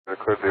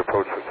Cleared the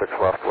approach for 6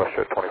 left,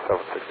 WestJet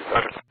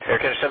 2767. Air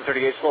Canada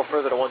 738, slow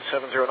further to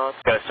 170 knots.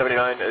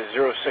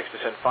 7906,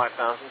 descend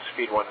 5000,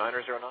 speed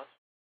 190 knots.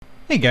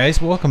 Hey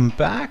guys, welcome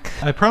back.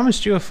 I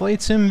promised you a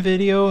flight sim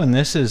video, and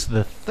this is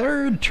the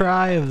third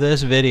try of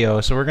this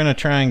video, so we're going to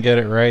try and get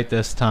it right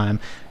this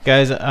time.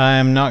 Guys,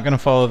 I'm not going to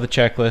follow the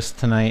checklist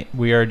tonight.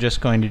 We are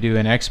just going to do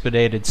an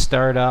expedited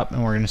startup,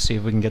 and we're going to see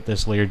if we can get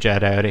this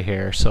Learjet out of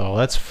here. So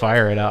let's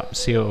fire it up,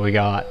 see what we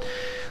got.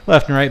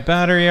 Left and right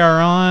battery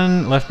are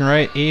on. Left and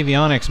right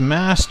avionics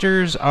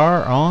masters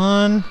are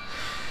on.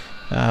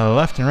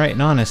 Left and right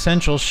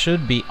non-essentials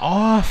should be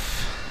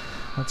off.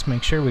 Let's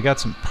make sure we got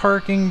some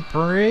parking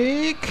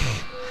brake.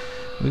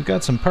 We've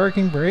got some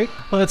parking brake.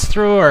 Let's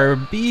throw our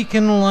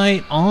beacon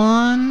light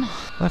on.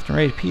 Left and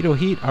right pitot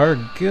heat are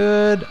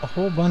good. A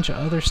whole bunch of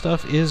other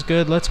stuff is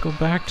good. Let's go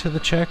back to the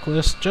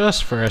checklist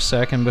just for a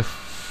second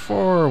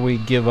before we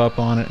give up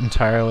on it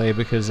entirely,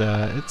 because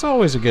it's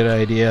always a good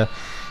idea.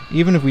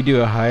 Even if we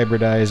do a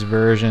hybridized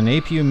version.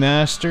 APU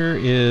master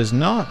is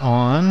not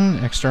on.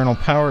 External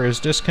power is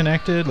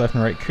disconnected. Left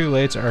and right crew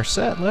lights are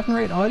set. Left and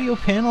right audio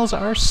panels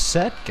are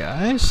set,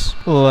 guys.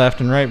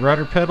 Left and right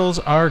rudder pedals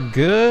are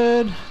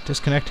good.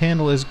 Disconnect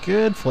handle is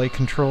good. Flight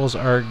controls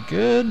are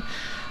good.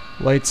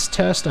 Lights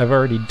test I've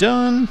already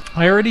done.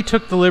 I already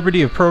took the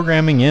liberty of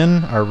programming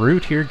in our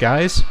route here,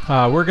 guys.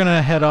 We're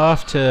gonna head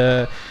off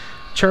to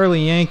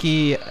Charlie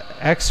Yankee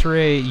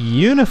X-ray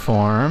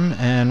uniform,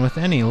 and with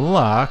any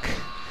luck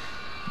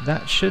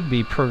that should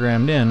be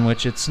programmed in,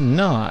 which it's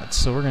not.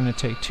 So we're going to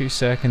take 2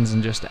 seconds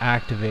and just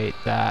activate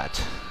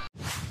that.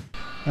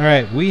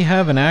 Alright, we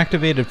have an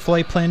activated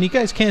flight plan. You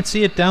guys can't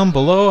see it down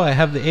below. I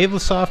have the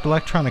Aivlasoft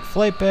Electronic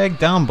Flight Bag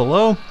down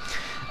below.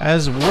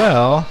 As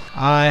well,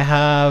 I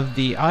have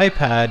the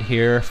iPad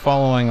here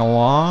following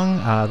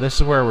along. This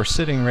is where we're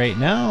sitting right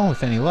now.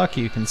 With any luck,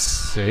 you can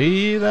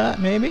see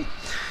that maybe.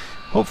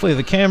 Hopefully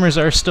the cameras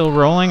are still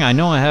rolling. I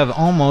know I have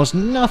almost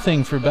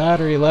nothing for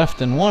battery left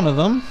in one of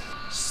them.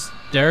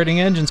 Starting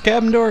engines,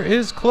 cabin door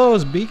is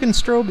closed, beacon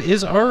strobe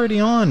is already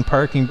on,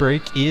 parking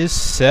brake is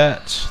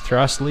set,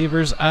 thrust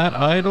levers at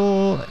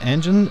idle,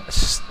 engine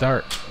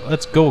start.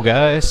 Let's go,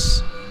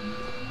 guys.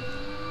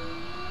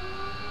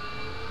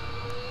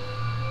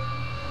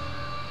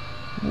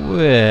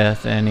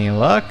 With any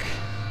luck,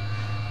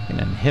 can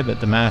inhibit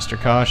the master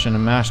caution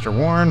and master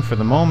warn for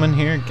the moment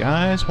here,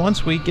 guys.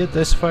 Once we get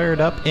this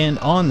fired up and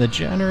on the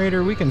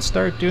generator, we can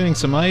start doing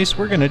some ice.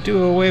 We're going to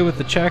do away with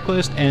the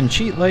checklist and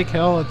cheat like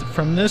hell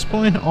from this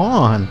point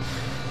on,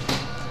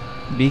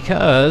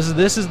 because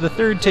this is the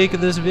third take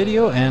of this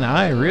video and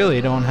I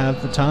really don't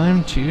have the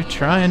time to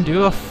try and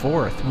do a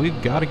fourth.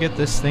 We've got to get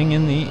this thing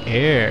in the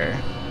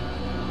air.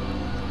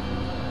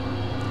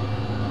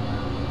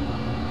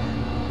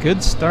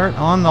 Good start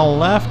on the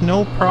left,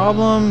 no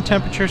problem.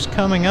 Temperature's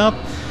coming up.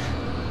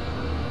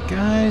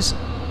 Guys,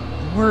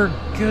 we're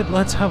good.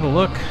 Let's have a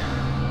look.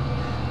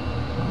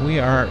 We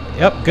are,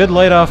 yep, good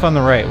light off on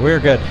the right. We're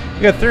good.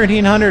 We got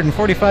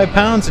 1,345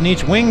 pounds in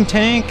each wing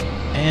tank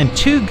and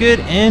 2 good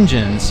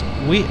engines.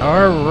 We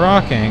are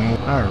rocking.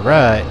 All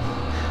right.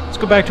 Let's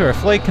go back to our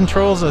flight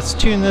controls. Let's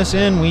tune this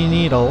in. We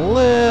need a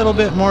little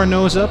bit more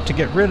nose up to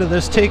get rid of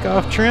this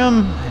takeoff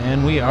trim,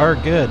 and we are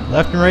good.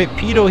 Left and right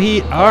pitot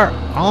heat are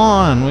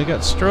on. We got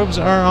strobes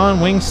are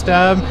on. Wing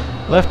stab,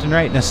 left and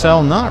right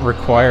nacelle not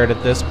required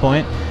at this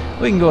point.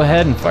 We can go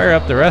ahead and fire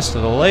up the rest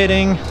of the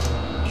lighting,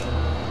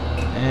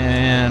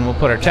 and we'll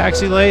put our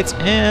taxi lights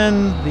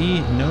and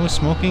the no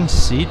smoking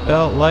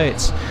seatbelt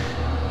lights.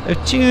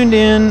 I've tuned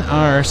in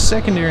our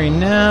secondary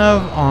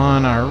nav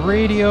on our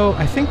radio.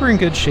 I think we're in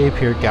good shape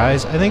here,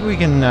 guys. I think we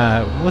can,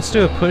 let's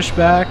do a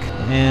pushback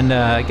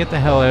and get the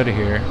hell out of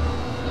here.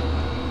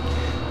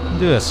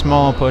 Do a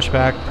small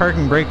pushback.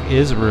 Parking brake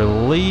is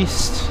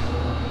released.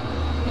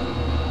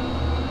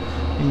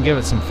 You can give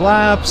it some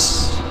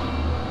flaps.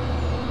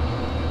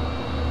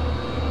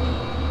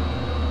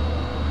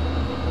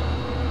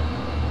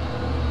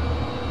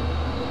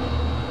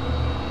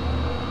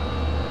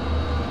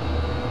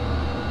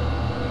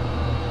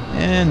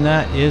 And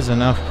that is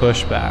enough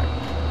pushback.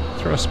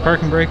 Throw a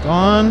parking brake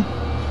on.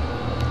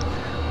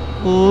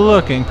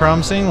 Looking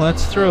promising.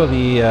 Let's throw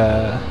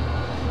the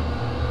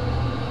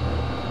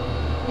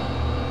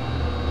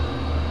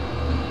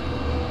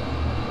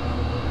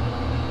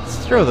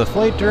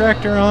flight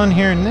director on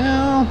here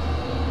now.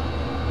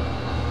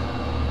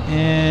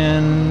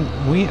 And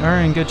we are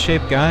in good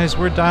shape, guys.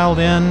 We're dialed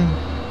in.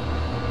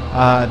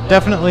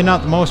 Definitely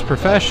not the most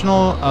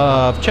professional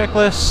of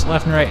checklists.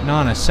 Left and right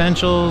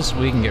non-essentials.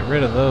 We can get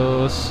rid of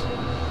those.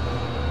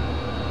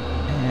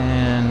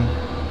 And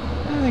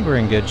I think we're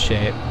in good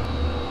shape.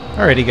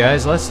 Alrighty,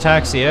 guys, let's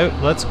taxi out.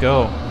 Let's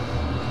go.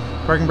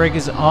 Parking brake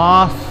is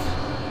off.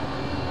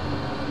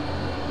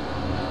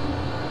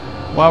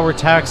 While we're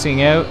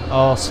taxiing out,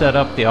 I'll set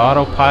up the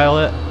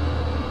autopilot,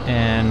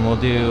 and we'll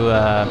do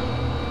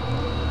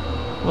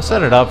we'll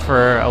set it up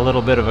for a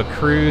little bit of a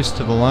cruise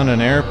to the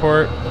London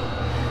airport.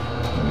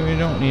 We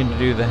don't need to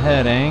do the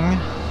heading.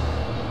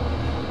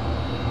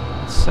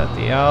 Set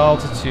the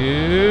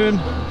altitude.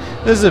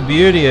 This is the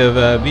beauty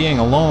of being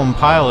a lone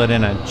pilot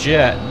in a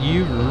jet.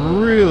 You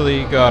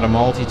really gotta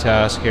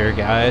multitask here,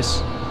 guys.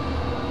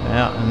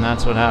 Yeah, and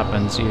that's what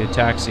happens. You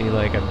taxi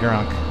like a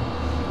drunk.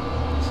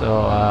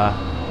 So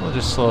we'll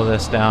just slow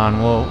this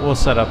down. We'll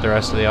set up the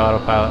rest of the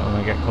autopilot when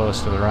we get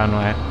close to the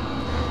runway.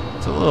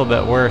 It's a little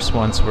bit worse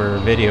once we're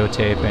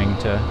videotaping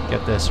to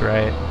get this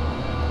right.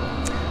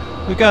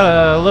 We've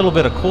got a little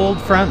bit of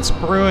cold fronts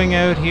brewing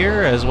out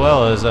here, as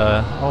well as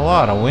a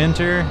lot of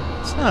winter.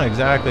 It's not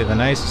exactly the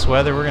nicest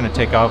weather. We're going to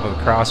take off with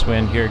a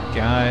crosswind here,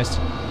 guys.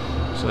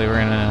 Actually, we're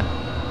going to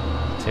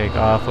take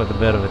off with a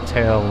bit of a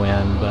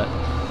tailwind, but...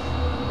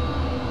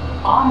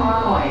 On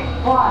runway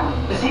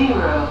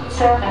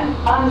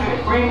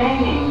 700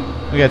 remaining.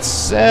 We got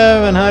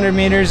 700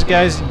 meters,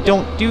 guys.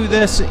 Don't do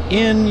this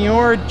in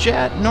your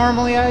jet.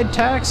 Normally I'd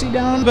taxi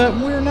down, but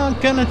we're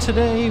not gonna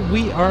today.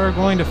 We are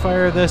going to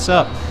fire this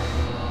up.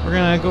 We're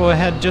gonna go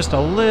ahead just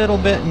a little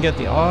bit and get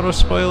the auto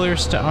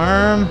spoilers to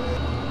arm.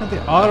 Got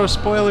the auto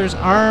spoilers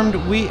armed.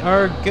 We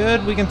are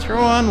good. We can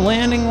throw on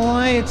landing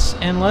lights,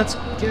 and let's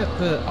get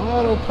the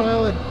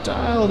autopilot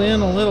dialed in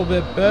a little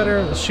bit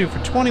better. Let's shoot for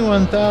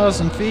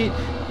 21,000 feet.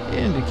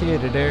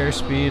 Indicated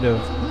airspeed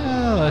of,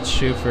 let's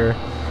shoot for,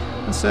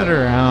 let's set it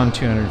around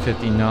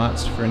 250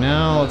 knots for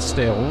now. Let's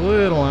stay a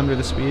little under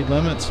the speed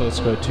limit, so let's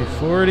go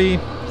 240.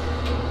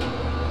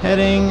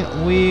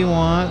 Heading, we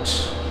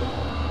want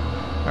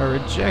a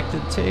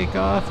rejected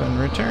takeoff and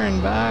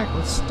return back.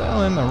 Let's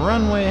dial in the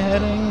runway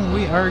heading.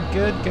 We are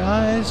good,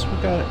 guys.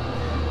 We've got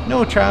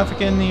no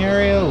traffic in the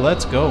area.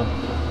 Let's go.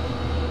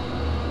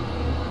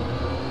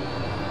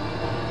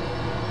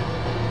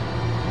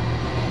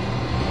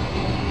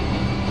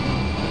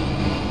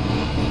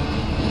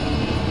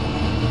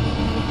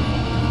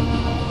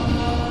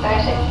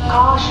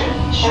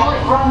 Caution, short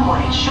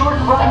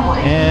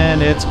runway.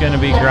 And it's going to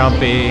be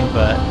grumpy,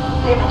 but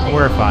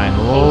we're fine.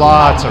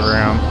 Lots of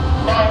room.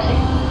 90,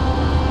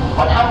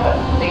 100,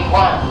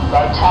 V1,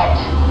 rotate,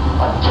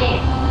 on keep,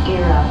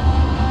 gear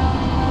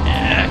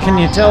up. Can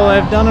you tell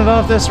I've done it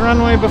off this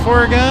runway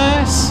before,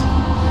 guys?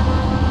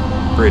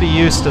 Pretty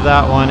used to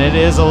that one. It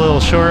is a little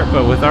short,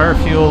 but with our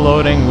fuel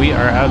loading, we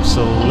are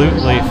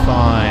absolutely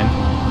fine.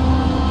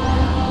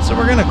 So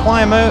we're going to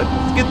climb out.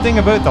 The good thing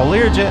about the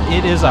Learjet,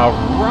 it is a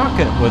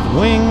rocket with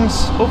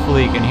wings.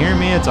 Hopefully you can hear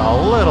me. It's a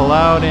little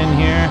loud in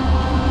here.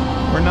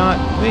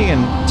 We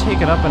can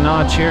take it up a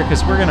notch here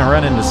because we're going to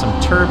run into some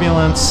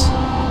turbulence.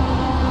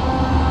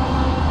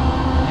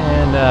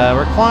 And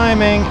we're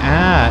climbing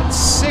at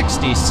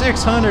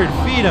 6,600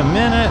 feet a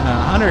minute and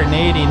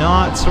 180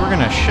 knots. So we're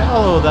going to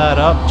shallow that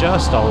up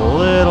just a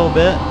little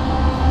bit.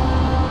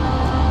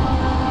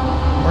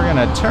 We're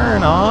going to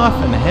turn off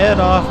and head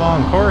off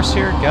on course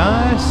here,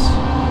 guys.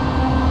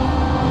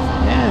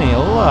 With any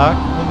luck,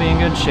 we'll be in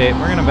good shape.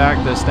 We're going to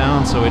back this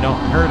down so we don't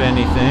hurt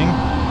anything.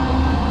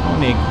 Don't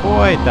need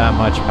quite that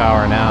much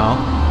power now.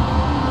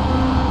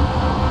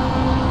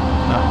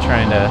 Not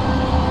trying to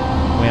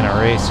win a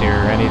race here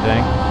or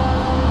anything.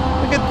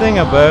 The good thing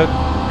about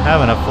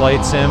having a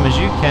flight sim is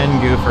you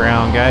can goof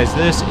around, guys.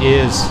 This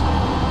is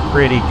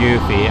pretty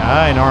goofy.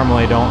 I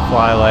normally don't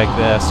fly like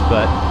this,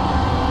 but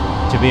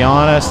to be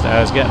honest,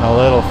 I was getting a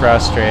little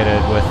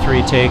frustrated with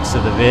 3 takes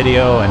of the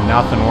video and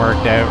nothing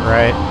worked out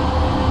right.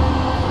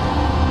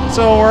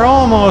 So we're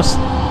almost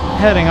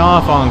heading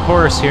off on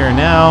course here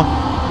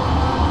now.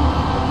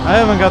 I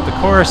haven't got the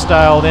course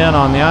dialed in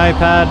on the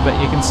iPad, but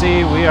you can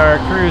see we are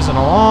cruising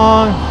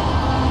along.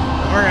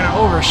 We're going to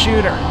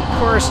overshoot our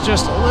course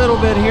just a little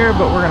bit here,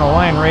 but we're going to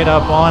line right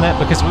up on it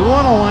because we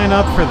want to line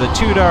up for the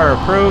 2-dar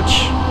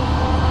approach.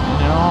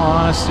 In all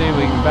honesty,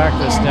 we can back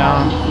this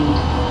down.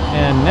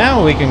 And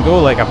now we can go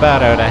like a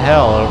bat out of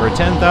hell. Over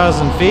 10,000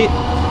 feet,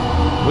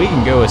 we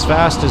can go as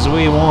fast as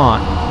we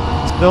want.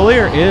 The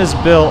Lear is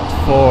built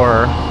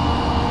for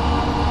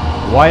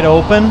wide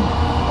open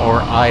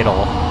or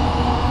idle.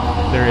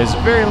 There is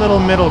very little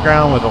middle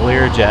ground with a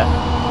Learjet.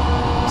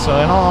 So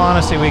in all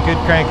honesty, we could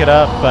crank it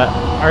up, but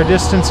our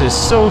distance is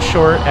so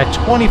short. At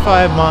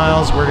 25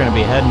 miles, we're going to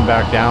be heading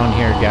back down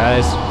here,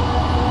 guys.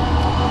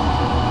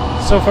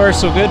 So far,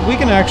 so good. We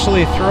can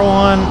actually throw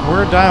on,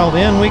 we're dialed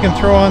in, we can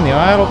throw on the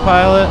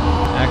autopilot.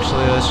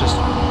 Actually, let's just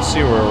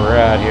see where we're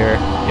at here.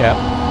 Yeah,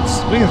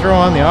 we can throw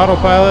on the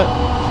autopilot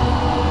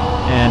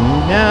and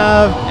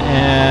nav,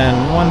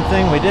 and one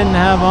thing we didn't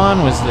have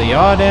on was the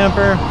yaw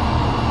damper.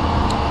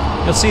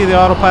 You'll see the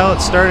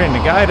autopilot starting to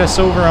guide us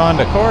over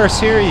onto course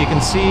here. You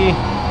can see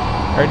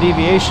our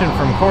deviation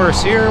from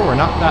course here. We're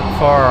not that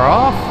far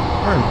off.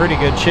 We're in pretty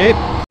good shape.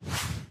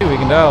 We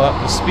can dial up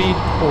the speed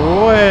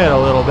quite a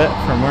little bit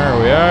from where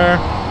we are.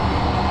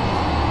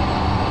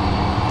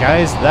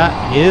 Guys, that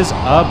is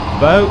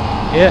about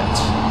it.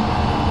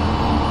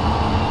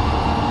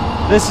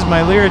 This is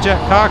my Learjet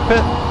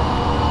cockpit.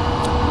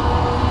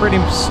 Pretty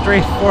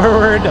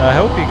straightforward. I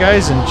hope you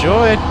guys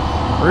enjoyed.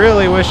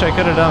 Really wish I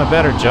could have done a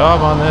better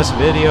job on this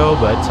video,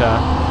 but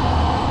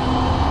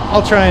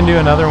I'll try and do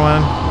another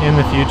one in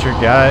the future,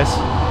 guys.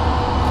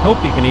 Hope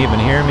you can even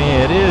hear me.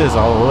 It is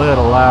a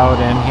little loud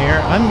in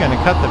here. I'm going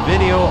to cut the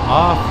video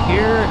off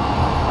here.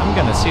 I'm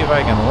going to see if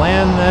I can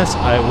land this.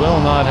 I will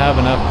not have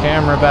enough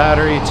camera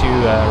battery to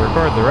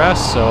record the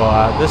rest, so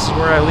this is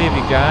where I leave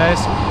you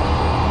guys.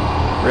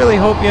 Really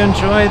hope you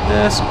enjoyed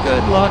this.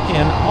 Good luck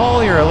in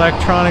all your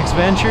electronics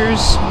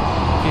ventures.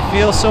 If you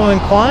feel so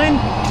inclined,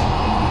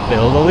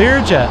 build a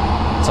Learjet.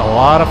 It's a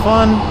lot of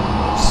fun.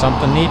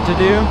 Something neat to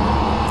do.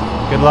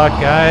 Good luck,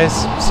 guys.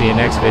 See you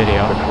next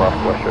video. 6 left,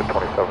 WestJet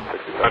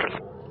 2767.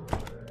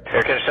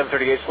 Air Canada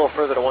 738, slow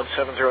further to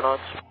 170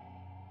 knots.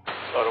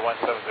 Slow to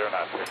 170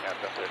 knots, Air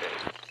Canada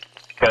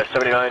 738.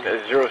 79,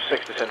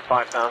 06, descend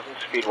 5,000,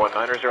 speed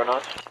 190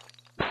 knots.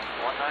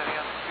 190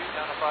 on the speed,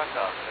 down to 5,000,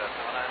 that's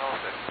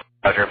 1906.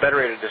 Roger, bed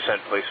rate of descent,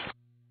 please.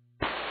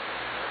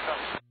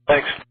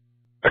 Thanks.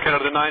 Air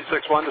Canada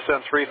 961,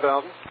 descend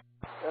 3,000.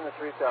 And the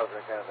 3,000,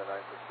 Air Canada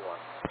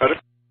 961. Roger.